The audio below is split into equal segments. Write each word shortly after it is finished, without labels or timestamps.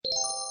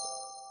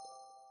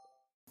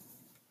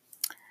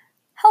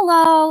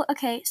Hello.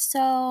 Okay,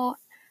 so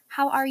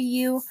how are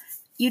you?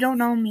 You don't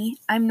know me.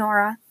 I'm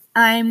Nora.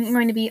 I'm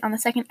going to be on the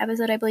second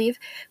episode, I believe.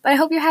 But I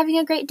hope you're having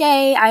a great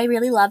day. I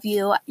really love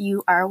you.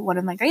 You are one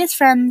of my greatest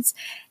friends,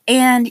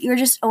 and you're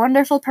just a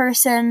wonderful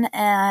person.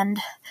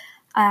 And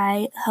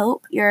I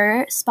hope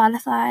your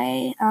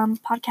Spotify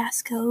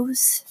podcast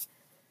goes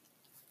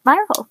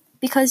viral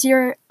because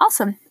you're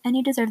awesome and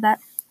you deserve that.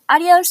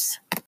 Adios.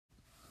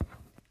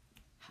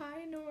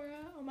 Hi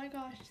Nora, oh my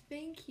gosh,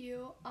 thank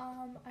you.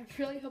 I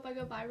really hope I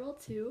go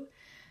viral too.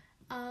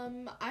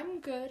 I'm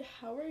good.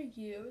 How are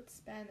you? It's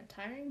been a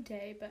tiring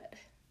day, but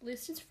at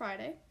least it's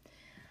Friday.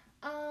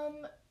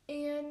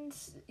 And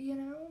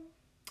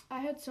I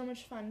had so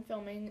much fun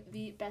filming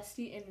the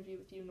bestie interview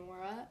with you,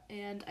 Nora,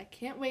 and I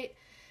can't wait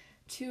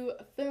to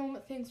film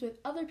things with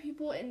other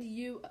people and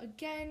you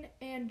again.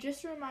 And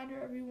just a reminder,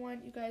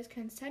 everyone, you guys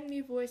can send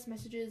me voice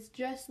messages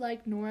just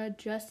like Nora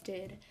just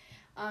did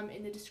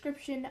in the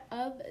description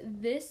of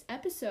this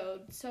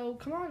episode. So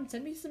come on,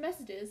 send me some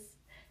messages.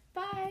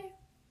 Bye.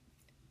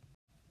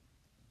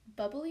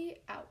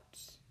 Bubbly out.